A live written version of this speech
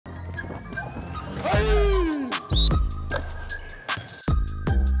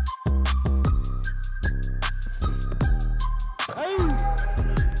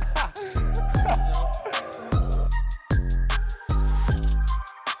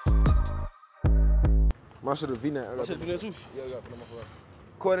My shit a V-neck. My shit a V-neck too? Yeah, put on my foot.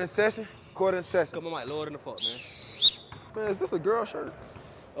 Quarter in session. Come on, Mike, lower than the fuck, man. Man, is this a girl shirt?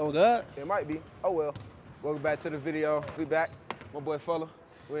 Oh, God? It might be. Oh, well. Welcome back to the video. We back. My boy Fuller.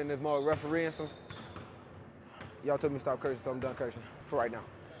 We're in this mode refereeing some. Y'all told me to stop cursing, so I'm done cursing for right now.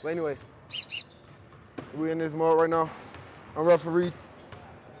 But anyways, we in this mode right now. I'm referee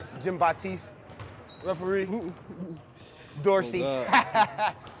Jim Batiste. Referee Dorsey.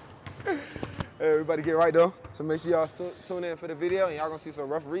 Oh, Hey, everybody get right though. So make sure y'all tune in for the video and y'all gonna see some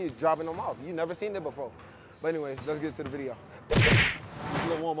referees dropping them off. You never seen it before. But anyways, let's get to the video. A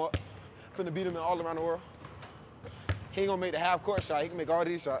little warm up. Finna beat him all around the world. He ain't gonna make the half court shot. He can make all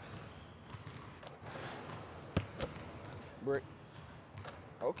these shots. Brick.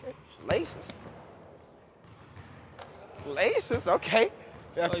 Okay. Laces. Laces, okay.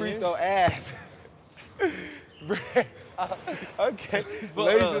 That free throw ass. Brick. Okay.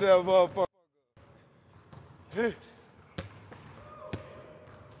 Laces that motherfucker.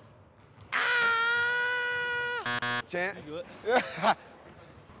 Chance. I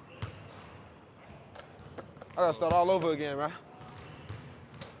gotta start all over again, man.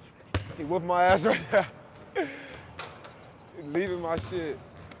 He whooped my ass right there. He's leaving my shit.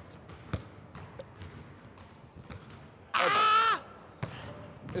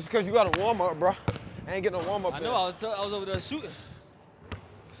 It's because you got to warm up, bro. I ain't getting no warm up. I know, I was over there shooting.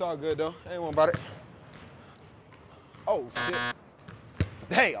 It's all good, though. I ain't worried about it. Oh, shit.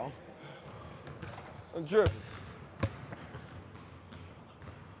 Damn. I'm dripping.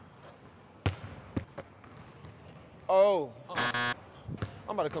 Oh. I'm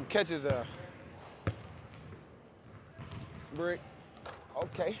about to come catch his Brick.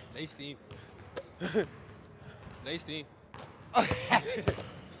 Okay. Lace team. Lace team.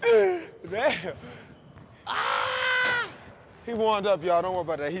 Damn. Ah! He warmed up, y'all. Don't worry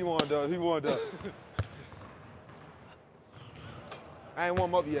about that. He warmed up. He warmed up. I ain't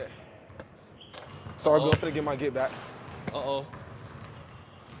warm up yet. So I'm finna get my get back. Uh-oh.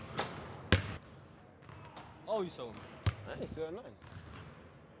 Oh, you sold me. I ain't selling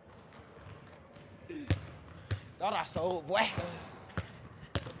nothing. Thought I sold, boy.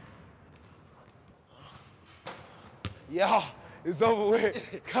 Yeah, it's over with.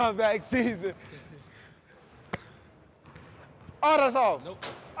 Comeback season. Oh, that's all. Nope.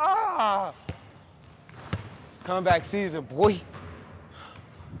 Ah. Comeback season, boy.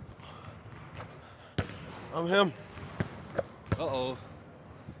 I'm him. Uh-oh.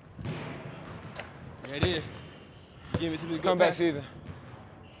 Yeah, it is. You gave me too many good Comeback passes. season.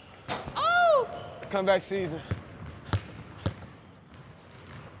 Oh! Comeback season.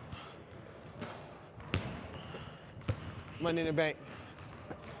 Money in the bank.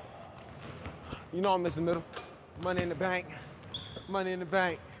 You know I'm missing the middle. Money in the bank. Money in the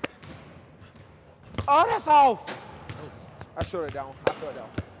bank. Oh, that's all. I showed it down. I showed it down.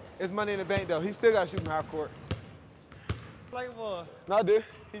 It's money in the bank, though. He still got to shoot from half court. Like what? No, dude.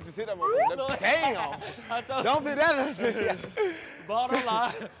 He just hit that motherfucker. Damn. Don't be that. Bottom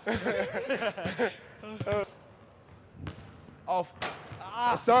line. Off.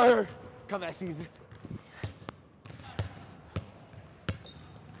 Yes, sir. Comeback season.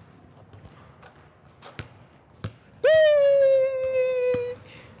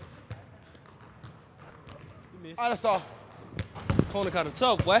 Oh, that's all. Corner kind of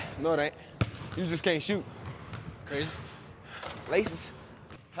tough, boy. No, it ain't. You just can't shoot. Crazy. Laces.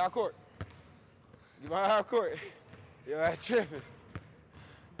 Half court. You my half court. Yo, that's tripping.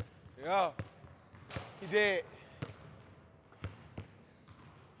 Yo. He dead.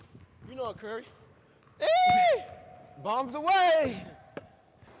 You know what, Curry? Hey! Bombs away.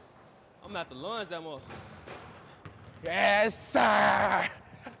 I'm at the lunge that much. Yes, sir.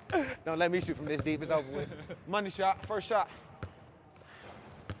 Don't let me shoot from this deep. It's over with. Money shot. First shot.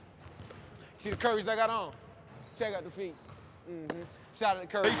 See the Currys I got on? Check out the feet. Shout out to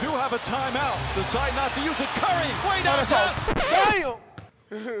Curry. They do have a timeout. Decide not to use it. Curry, way downtown. Damn!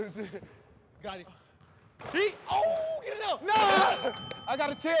 Got it. Get it out. No! I got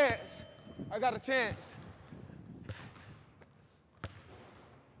a chance. I got a chance.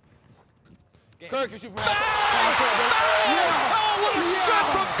 Curry can shoot from half court. Yeah. Oh, what a shot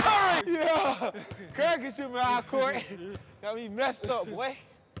from Curry! Yeah! Curry can shoot from half court. Got me messed up, boy.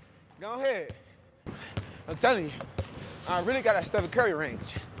 Go ahead. I'm telling you, I really got that Stephen Curry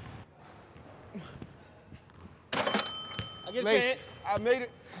range. I get a Lace. chance. I made it.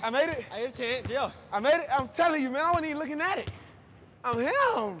 I made it. I get a chance, yeah. I made it. I'm telling you, man, I wasn't even looking at it. I'm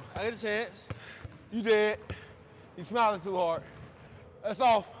him. I get a chance. You did. You smiling too hard. That's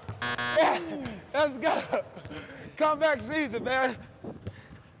off. Yeah, let's go. Comeback season, man.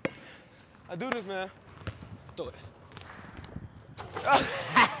 I do this, man. Throw it.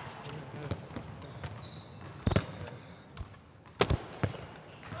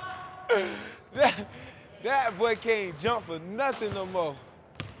 That boy can't jump for nothing no more.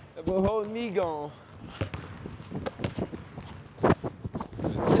 That boy whole knee gone.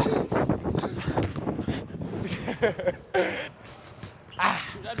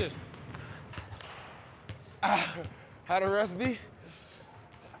 Shoot, I did. How the rest be?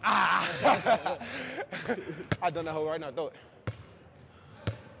 I done that hole right now. Throw it.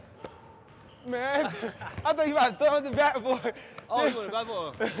 Man, I thought you about to throw it at the back, boy. Oh, you want a bad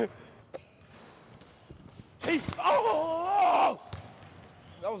ball? Hey, oh!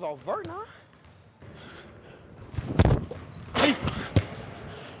 That was all vert, huh? Hey.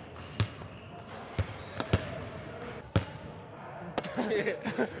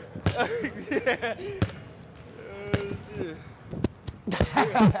 Yeah.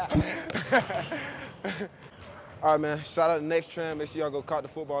 All right, man. Shout out to Next Trend. Make sure y'all go cop the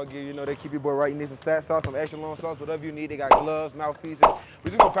football gear. You know, they keep your boy right. You need some stat sauce, some extra long sauce, whatever you need. They got gloves, mouthpieces.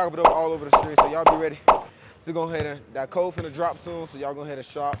 We're just going to pack it up all over the screen, so y'all be ready. Just go ahead and, that code finna drop soon, so y'all go ahead and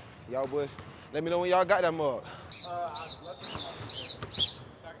shop. Y'all boys, let me know when y'all got that mug.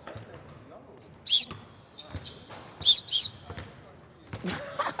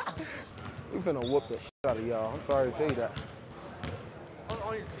 We finna whoop the shit out of y'all. I'm sorry to tell you that. On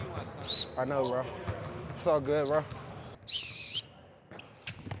your team last time. I know, bro. It's all good, bro.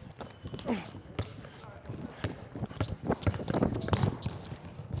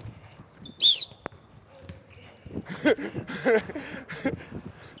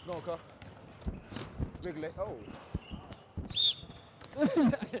 Go on, Carl. Big leg. Oh.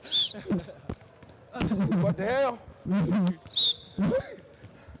 What the hell?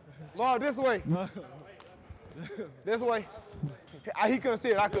 Lord, this way. This way. He couldn't see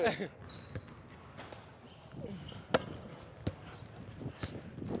it, I could.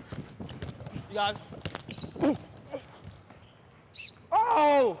 You got it.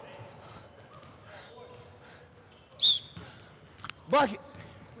 Oh! Buckets.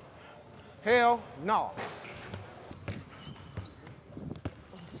 Hell no.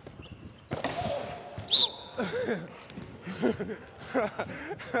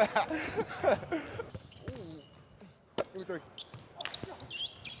 Give me 3.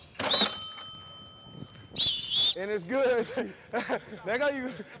 And it's good.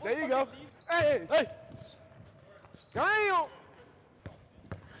 There you go. Hey, hey. Damn.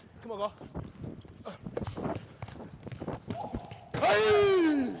 Come on, go.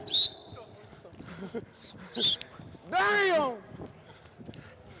 Hey. Damn.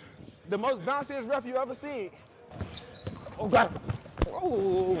 The most bounciest ref you ever seen. Oh, got it.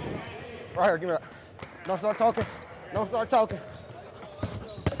 Oh. Right here, give me that. Don't start talking. Don't start talking.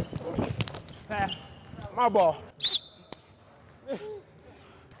 Pass. My ball.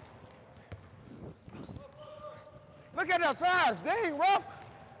 Look at that thighs. Dang, rough.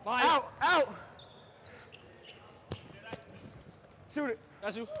 Bye. Out, out. Shoot it.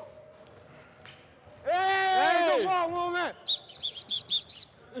 That's you. Hey, good ball movement.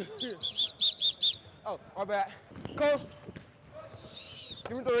 Oh, my bad. Go.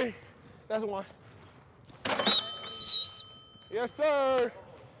 Give me 3. That's 1. Yes, sir.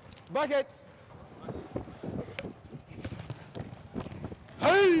 Buckets.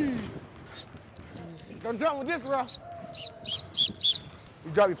 Hey! Don't jump with this, bro.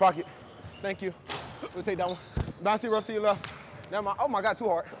 You drop your pocket. Thank you. We'll take that one. Bouncy rough to your left. Never mind. Oh my God, too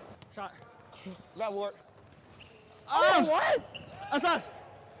hard. Shot. That work. Oh, what? That's us.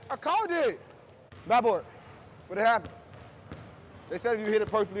 I called it. Bad board. What happened? They said if you hit it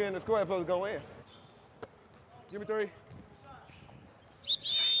perfectly in the square, it's supposed to go in. Give me 3.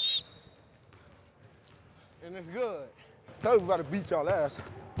 And it's good. Tell you we about to beat y'all ass.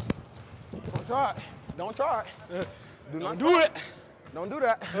 Don't try it. Don't try it. Do not do it. Don't do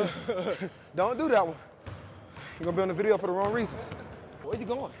that. Don't do that one. You're gonna be on the video for the wrong reasons. Where you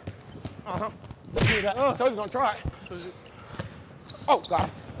going? Uh-huh. Told you don't try it. Oh,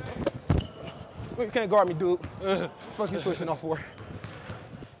 God. You can't guard me, dude. Fuck you switching off for.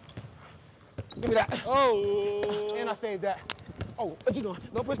 Give me that. Oh. And I saved that. Oh, what you doing?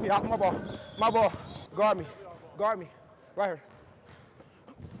 Don't push me out. My ball. My ball. Guard me. Guard me. Right here.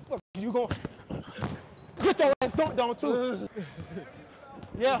 Where you going? Get your ass dunked on, too.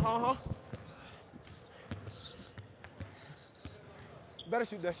 Yeah, uh-huh. Better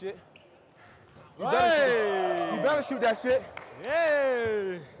shoot that shit. You better shoot that shit.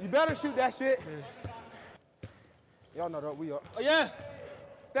 Hey. You better shoot that shit. Y'all know that we up. Oh, yeah.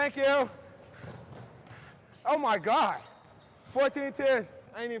 Thank you. Oh, my God. 14-10.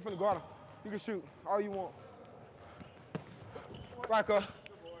 I ain't even finna guard him. You can shoot all you want. Right,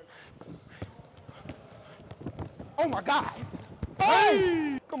 oh my God.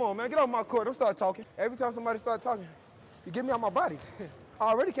 Hey! Come on, man, get off my court. Don't start talking. Every time somebody start talking, you get me on my body. I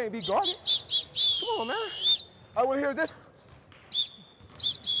already can't be guarded. Come on, man. I want to hear this.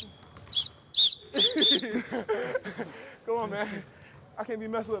 Come on, man. I can't be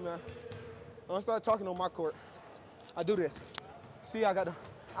messed with, man. Don't start talking on my court. I do this. See, I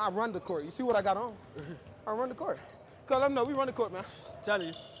run the court. You see what I got on? I run the court. Cause let them know we run the court, man. Telling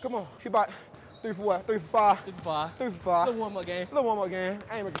you. Come on. He about 3 for what? 3 for 5. 3 for 5. 3 for 5. Little warm-up game. Little warm-up game.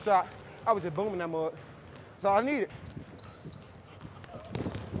 I ain't make a shot. I was just booming that mug. That's all I needed.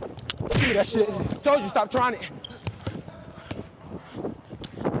 Give me that shit. Told you, stop trying it.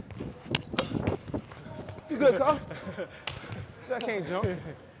 You good, Carl? I can't jump. Hey,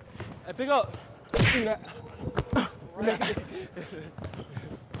 pick up. Give me that.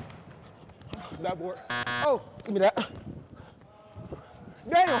 That board. Oh, give me that.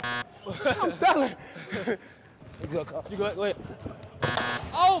 Damn. I'm selling. You good, Carl? You go ahead.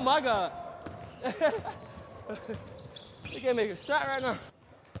 Oh my God. You can't make a shot right now.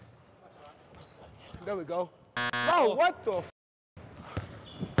 There we go. Bro, what the f?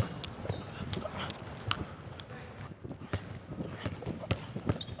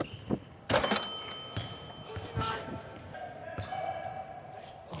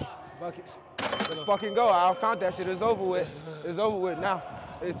 Buckets. Let's fucking go. I found that shit. It's over with. It's over with now.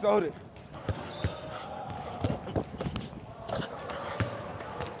 It's sold it.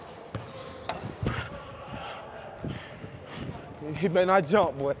 He better not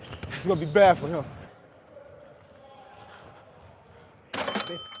jump, boy. It's gonna be bad for him. They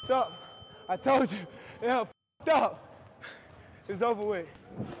f***ed up. I told you. They f***ed up. It's over with.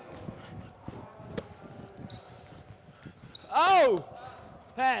 Oh!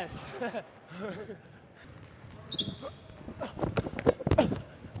 Pass.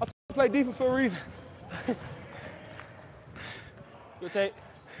 I play defense for a reason. Good take.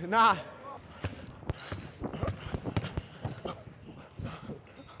 Nah.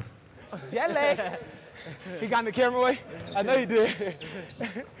 Jelly. He got in the camera way? I know he did.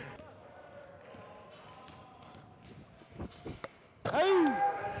 Hey!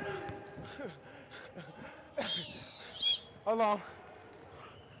 Hold on.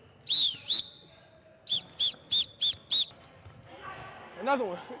 Another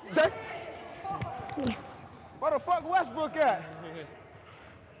one. Where the fuck Westbrook at?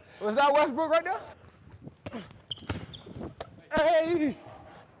 Was that Westbrook right there? Hey!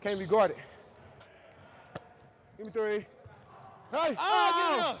 Can't be guarded. Give me 3. Hey!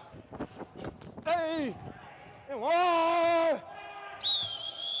 Oh! Hey! And 1!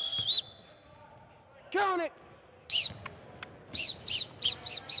 Count it!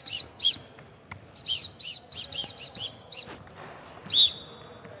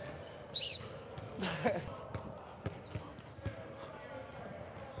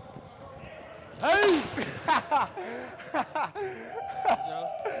 Hey!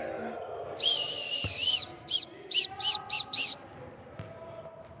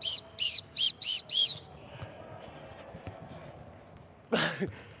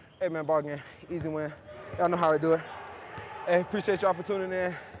 Hey man, ball game, easy win. Y'all know how I do it. Hey, appreciate y'all for tuning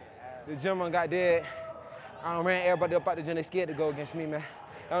in. The gym done got dead. I done ran everybody up out the gym. They scared to go against me, man.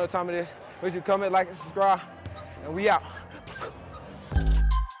 Y'all know what time it is. Make sure you comment, like, and subscribe, and we out.